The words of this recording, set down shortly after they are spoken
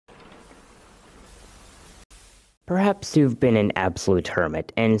Perhaps you've been an absolute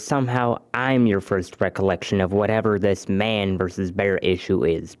hermit, and somehow I'm your first recollection of whatever this man versus bear issue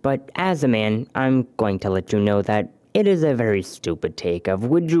is, but as a man, I'm going to let you know that it is a very stupid take of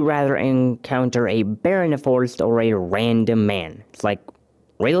would you rather encounter a bear in the forest or a random man? It's like,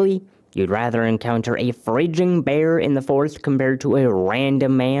 really? You'd rather encounter a frigid bear in the forest compared to a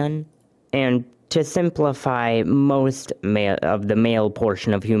random man? And to simplify most of the male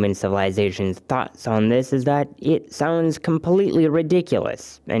portion of human civilization's thoughts on this is that it sounds completely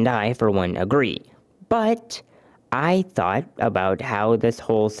ridiculous, and I, for one, agree. But I thought about how this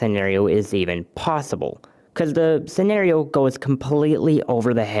whole scenario is even possible, because the scenario goes completely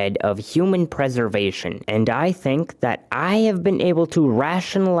over the head of human preservation, and I think that I have been able to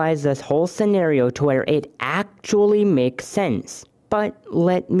rationalize this whole scenario to where it actually makes sense. But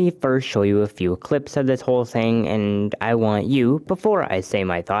let me first show you a few clips of this whole thing, and I want you, before I say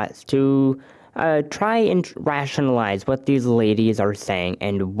my thoughts, to try and rationalize what these ladies are saying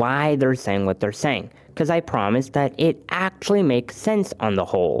and why they're saying what they're saying, because I promise that it actually makes sense on the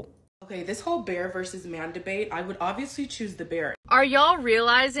whole. Okay, this whole bear versus man debate, I would obviously choose the bear. Are y'all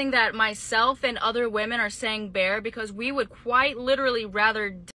realizing that myself and other women are saying bear because we would quite literally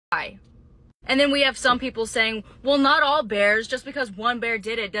rather die? And then we have some people saying, well, not all bears, just because one bear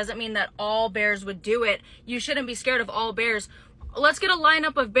did it doesn't mean that all bears would do it. You shouldn't be scared of all bears. Let's get a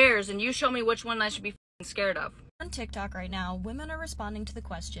lineup of bears and you show me which one I should be scared of. On TikTok right now, women are responding to the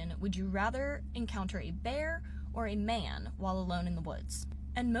question, would you rather encounter a bear or a man while alone in the woods?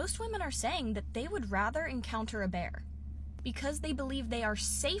 And most women are saying that they would rather encounter a bear because they believe they are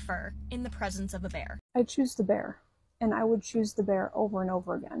safer in the presence of a bear. I choose the bear. And I would choose the bear over and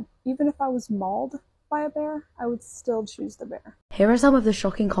over again. Even if I was mauled by a bear, I would still choose the bear. Here are some of the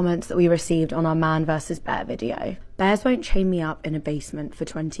shocking comments that we received on our man versus bear video. Bears won't chain me up in a basement for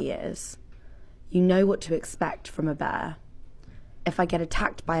 20 years. You know what to expect from a bear. If I get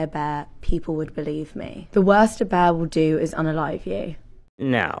attacked by a bear, people would believe me. The worst a bear will do is unalive you.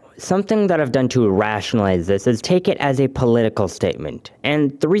 Now, something that I've done to rationalize this is take it as a political statement.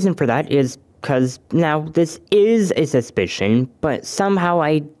 And the reason for that is because now this is a suspicion, but somehow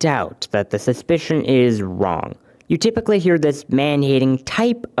I doubt that the suspicion is wrong. You typically hear this man-hating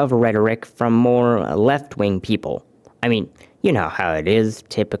type of rhetoric from more left-wing people. I mean, you know how it is.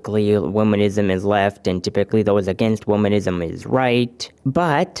 Typically, womanism is left, and typically those against womanism is right.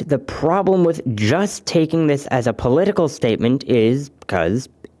 But the problem with just taking this as a political statement is because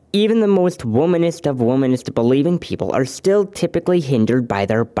even the most womanist of womanist believing people are still typically hindered by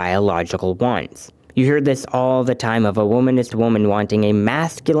their biological wants. You hear this all the time of a womanist woman wanting a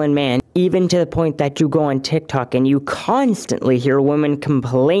masculine man, even to the point that you go on TikTok and you constantly hear women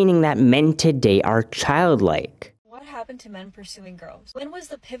complaining that men today are childlike. What happened to men pursuing girls? When was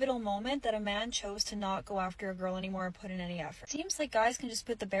the pivotal moment that a man chose to not go after a girl anymore or put in any effort? Seems like guys can just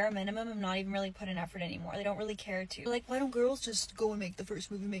put the bare minimum and not even really put in effort anymore. They don't really care to. Like, why don't girls just go and make the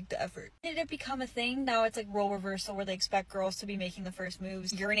first move and make the effort? Did it become a thing? Now it's like role reversal where they expect girls to be making the first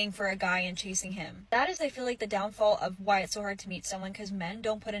moves, yearning for a guy and chasing him. That is, I feel like, the downfall of why it's so hard to meet someone, because men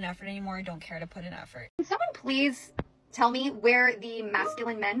don't put in effort anymore and don't care to put in effort. Can someone please tell me where the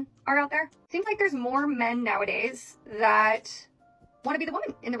masculine men are out there? Seems like there's more men nowadays that want to be the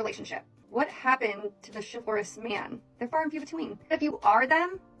woman in the relationship. What happened to the chivalrous man? They're far and few between. If you are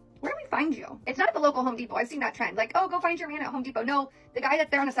them, where do we find you? It's not at the local Home Depot. I've seen that trend. Like, oh, go find your man at Home Depot. No, the guy that's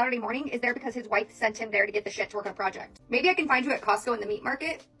there on a Saturday morning is there because his wife sent him there to get the shit to work on a project. Maybe I can find you at Costco in the meat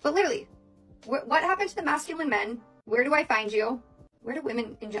market. But literally, what happened to the masculine men? Where do I find you? Where do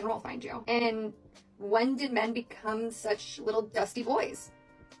women in general find you? And when did men become such little dusty boys?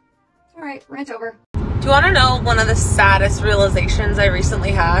 All right, rant over. Do you want to know one of the saddest realizations I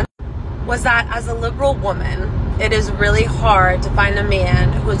recently had? Was that as a liberal woman, it is really hard to find a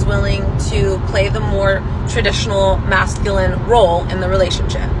man who's willing to play the more traditional masculine role in the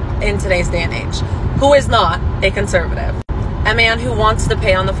relationship in today's day and age, who is not a conservative. A man who wants to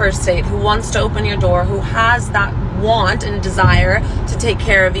pay on the first date, who wants to open your door, who has that want and desire to take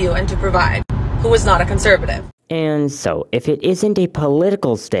care of you and to provide, who is not a conservative. And so, if it isn't a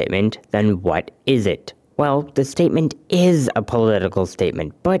political statement, then what is it? Well, the statement is a political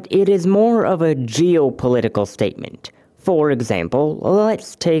statement, but it is more of a geopolitical statement. For example,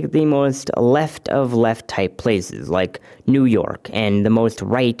 let's take the most left of left type places like New York and the most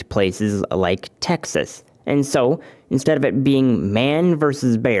right places like Texas. And so, instead of it being man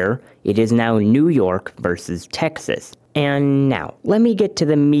versus bear, it is now New York versus Texas. And now, let me get to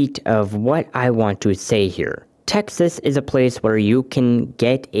the meat of what I want to say here. Texas is a place where you can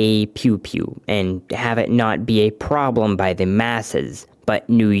get a pew-pew and have it not be a problem by the masses. But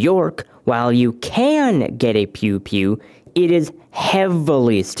New York, while you can get a pew-pew, it is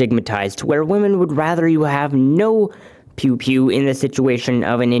heavily stigmatized, where women would rather you have no pew-pew in the situation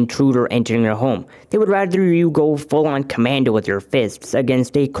of an intruder entering your home. They would rather you go full-on commando with your fists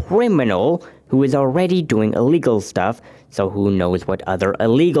against a criminal who is already doing illegal stuff, so who knows what other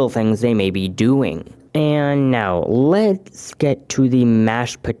illegal things they may be doing. And now, let's get to the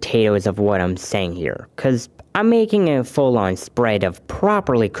mashed potatoes of what I'm saying here, because I'm making a full-on spread of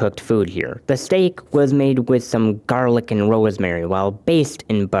properly cooked food here. The steak was made with some garlic and rosemary while basted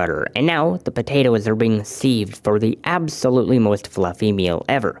in butter, and now the potatoes are being sieved for the absolutely most fluffy meal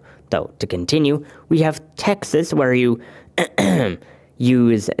ever. Though, to continue, we have Texas, where you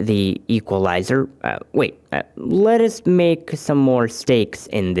use the equalizer. Let us make some more steaks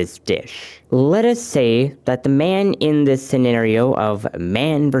in this dish. Let us say that the man in this scenario of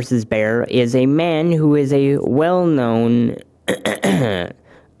man versus bear is a man who is a well-known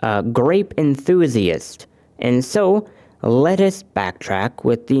grape enthusiast. And so, let us backtrack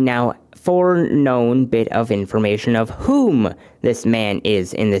with the now foreknown bit of information of whom this man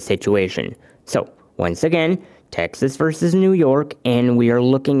is in this situation. So, once again, Texas versus New York, and we are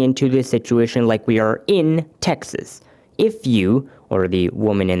looking into this situation like we are in Texas. If you, or the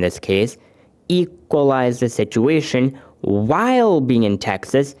woman in this case, equalize the situation while being in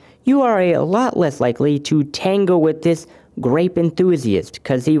Texas, you are a lot less likely to tango with this grape enthusiast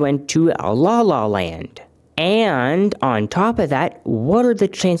because he went to La La Land. And on top of that, what are the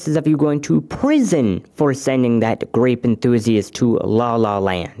chances of you going to prison for sending that grape enthusiast to La La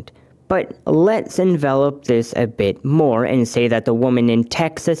Land? But let's envelop this a bit more and say that the woman in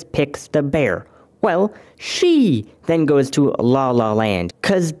Texas picks the bear. Well, she then goes to La La Land,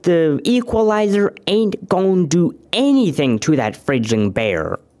 cause the equalizer ain't gonna do anything to that fridging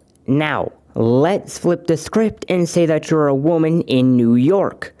bear. Now, let's flip the script and say that you're a woman in New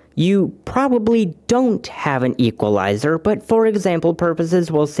York. You probably don't have an equalizer, but for example purposes,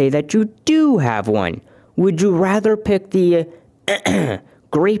 we'll say that you do have one. Would you rather pick the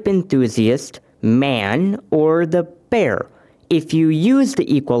grape enthusiast, man, or the bear? If you use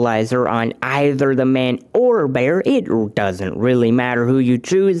the equalizer on either the man or bear, it doesn't really matter who you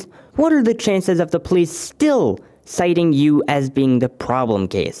choose. What are the chances of the police still citing you as being the problem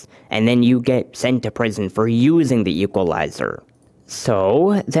case, and then you get sent to prison for using the equalizer?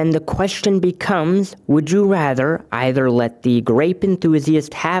 So, then the question becomes, would you rather either let the grape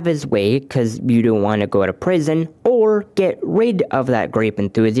enthusiast have his way because you don't want to go to prison, or get rid of that grape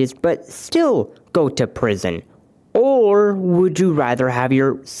enthusiast but still go to prison? Or would you rather have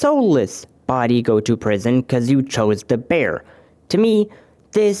your soulless body go to prison because you chose the bear? To me,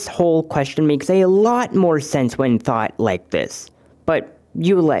 this whole question makes a lot more sense when thought like this. But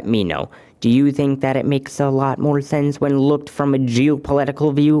you let me know. Do you think that it makes a lot more sense when looked from a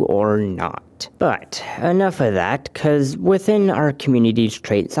geopolitical view or not? But enough of that, because within our community's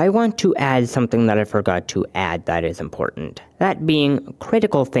traits, I want to add something that I forgot to add that is important. That being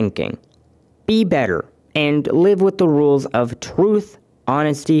critical thinking. Be better, and live with the rules of truth,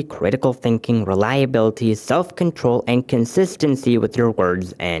 honesty, critical thinking, reliability, self-control, and consistency with your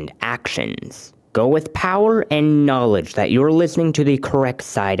words and actions. Go with power and knowledge that you're listening to the correct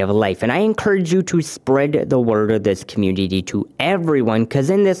side of life, and I encourage you to spread the word of this community to everyone, because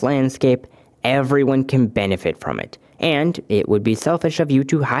in this landscape, everyone can benefit from it, and it would be selfish of you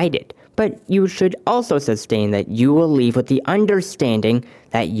to hide it. But you should also sustain that you will leave with the understanding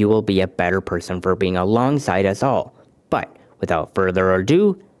that you will be a better person for being alongside us all. But without further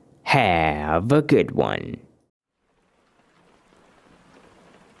ado, have a good one.